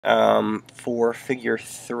For figure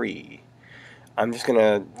 3, I'm just going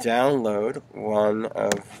to download one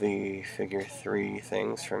of the figure 3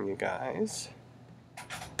 things from you guys.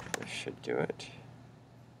 This should do it.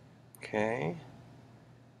 Okay.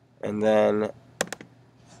 And then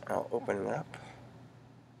I'll open it up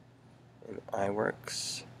in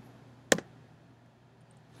iWorks.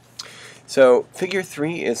 So figure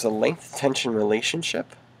 3 is a length-tension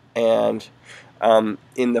relationship, and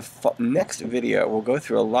in the next video we'll go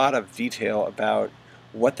through a lot of detail about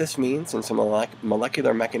what this means and some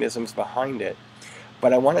molecular mechanisms behind it.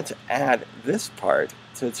 But I wanted to add this part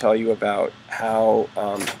to tell you about how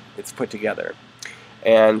it's put together.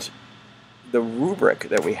 And the rubric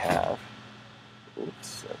that we have,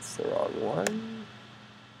 oops, that's the wrong one.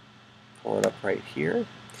 Pull it up right here.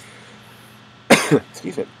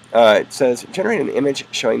 Excuse me. It says, generate an image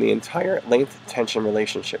showing the entire length-tension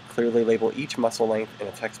relationship. Clearly label each muscle length in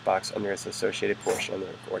a text box under its associated portion of the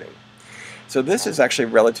recording. So this is actually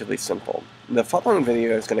relatively simple. The following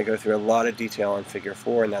video is going to go through a lot of detail on figure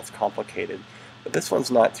 4, and that's complicated. But this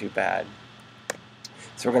one's not too bad.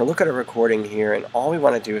 So we're going to look at a recording here, and all we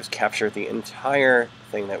want to do is capture the entire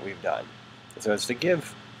thing that we've done. So it's to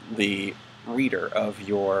give the reader of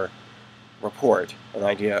your report an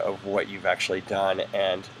idea of what you've actually done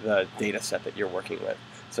and the data set that you're working with.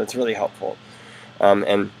 So it's really helpful.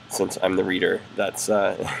 And since I'm the reader, that's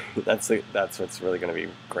what's really going to be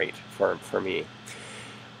great for me.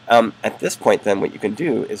 At this point, then, what you can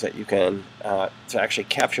do is that you can to actually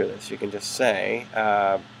capture this, you can just say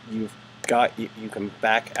you can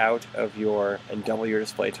back out of your and double your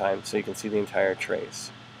display time so you can see the entire trace.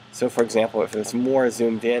 So for example, if it's more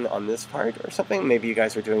zoomed in on this part or something, maybe you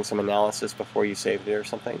guys were doing some analysis before you saved it or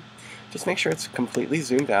something, just make sure it's completely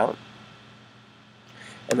zoomed out.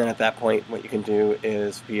 And then at that point, what you can do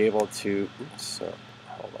is be able to,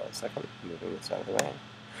 hold on a second, moving this out of the way.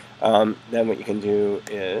 Then what you can do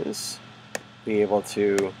is be able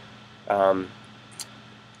to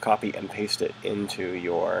copy and paste it into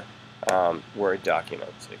your Word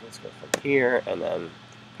document. So you can just go from here and then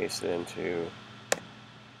paste it into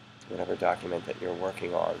whatever document that you're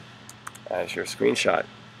working on as your screenshot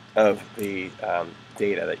of the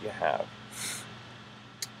data that you have.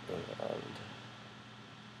 And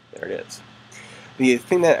there it is. The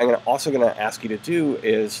thing that I'm also going to ask you to do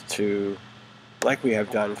is to, like we have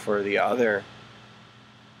done for the other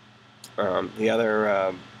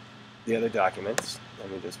documents.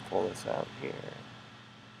 Let me just pull this out here.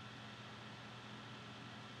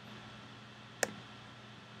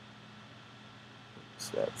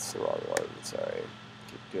 That's the wrong one, sorry.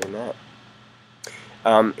 Keep doing that.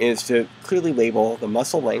 Is to clearly label the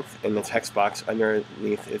muscle length in the text box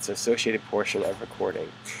underneath its associated portion of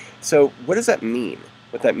recording. So what does that mean?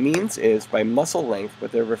 What that means is, by muscle length,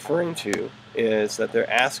 what they're referring to is that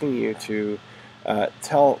they're asking you to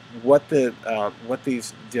tell what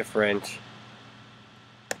these different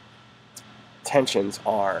tensions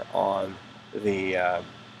are on the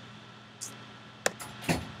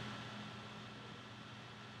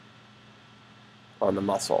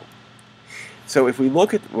muscle. So if we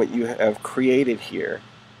look at what you have created here,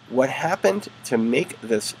 what happened to make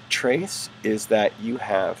this trace is that you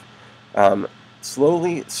have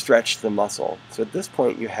slowly stretched the muscle. So at this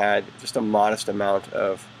point you had just a modest amount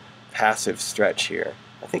of passive stretch here.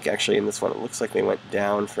 I think actually in this one it looks like they went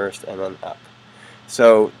down first and then up.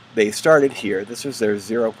 So they started here. This was their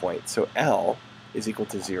 0 point. So L is equal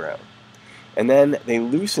to 0. And then they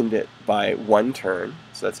loosened it by 1 turn.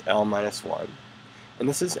 So that's L minus 1. And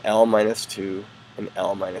this is L minus 2 and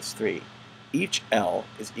L minus 3. Each L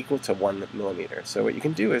is equal to 1 millimeter. So what you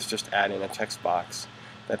can do is just add in a text box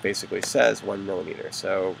that basically says 1 millimeter.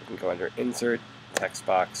 So we can go under Insert, Text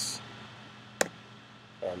Box,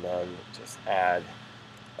 and then just add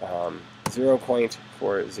 0 point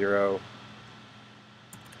for 0.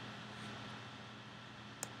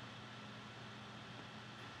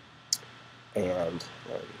 And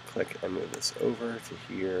click and move this over to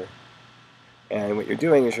here. And what you're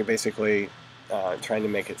doing is you're basically trying to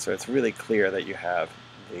make it so it's really clear that you have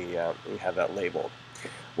that labeled.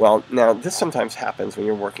 Well, now this sometimes happens when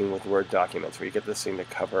you're working with Word documents, where you get this thing to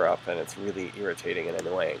cover up, and it's really irritating and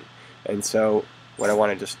annoying. And so what I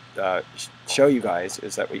want to just show you guys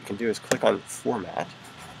is that what you can do is click on Format,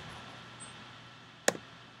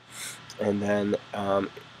 and then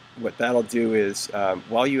what that'll do is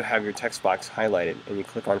while you have your text box highlighted and you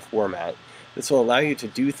click on Format, this will allow you to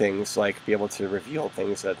do things like be able to reveal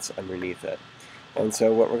things that's underneath it. And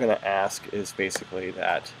so what we're going to ask is basically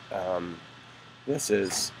that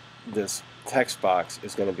this text box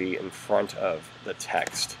is going to be in front of the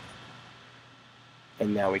text.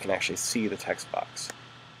 And now we can actually see the text box.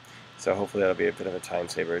 So hopefully that'll be a bit of a time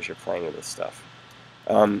saver as you're playing with this stuff.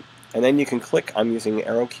 And then you can click, I'm using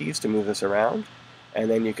arrow keys to move this around, and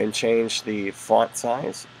then you can change the font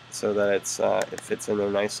size so that it fits in there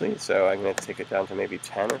nicely. So I'm going to take it down to maybe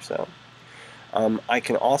 10 or so. I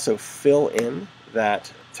can also fill in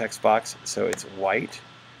that text box so it's white.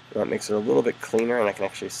 That makes it a little bit cleaner, and I can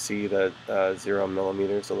actually see the 0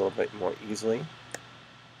 millimeters a little bit more easily.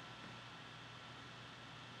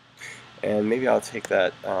 And maybe I'll take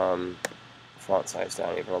that font size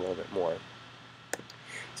down even a little bit more.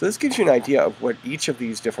 So this gives you an idea of what each of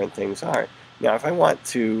these different things are. Now if I want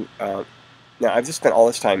to, now I've just spent all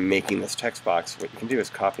this time making this text box. What you can do is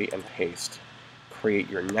copy and paste, create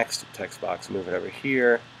your next text box, move it over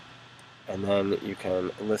here, and then you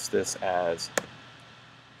can list this as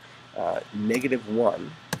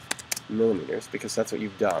 -1 millimeters, because that's what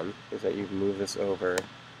you've done, is that you've moved this over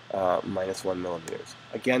 -1 millimeters.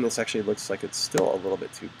 Again, this actually looks like it's still a little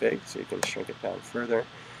bit too big, so you can shrink it down further.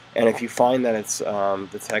 And if you find that it's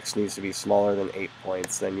the text needs to be smaller than 8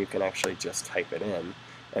 points, then you can actually just type it in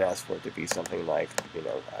and ask for it to be something like,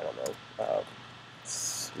 I don't know,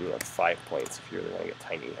 5 points if you really want to get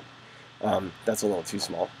tiny. That's a little too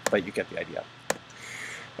small, but you get the idea.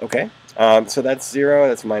 Okay, so that's 0,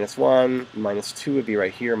 that's -1, -2 would be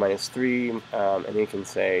right here, -3, and then you can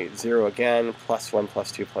say 0 again, +1,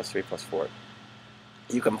 +2, +3, +4.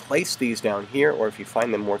 You can place these down here, or if you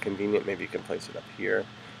find them more convenient, maybe you can place it up here.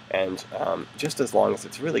 And just as long as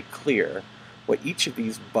it's really clear what each of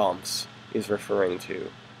these bumps is referring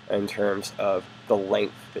to in terms of the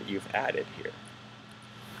length that you've added here.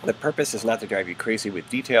 The purpose is not to drive you crazy with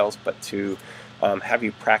details, but to have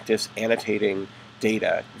you practice annotating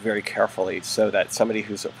data very carefully so that somebody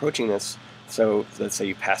who's approaching this, so let's say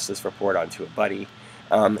you pass this report on to a buddy,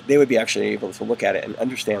 they would be actually able to look at it and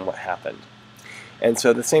understand what happened. And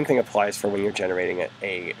so the same thing applies for when you're generating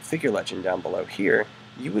a figure legend down below here.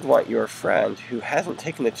 You would want your friend who hasn't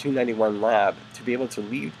taken the 291 lab to be able to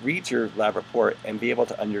read your lab report and be able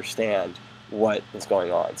to understand what is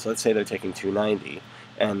going on. So let's say they're taking 290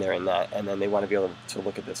 and they're in that, and then they want to be able to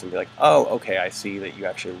look at this and be like, oh, okay, I see that you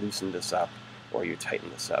actually loosened this up or you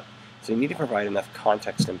tightened this up. So you need to provide enough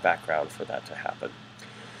context and background for that to happen.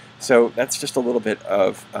 So that's just a little bit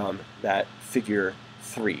of that figure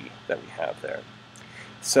 3 that we have there.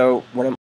 So what I'm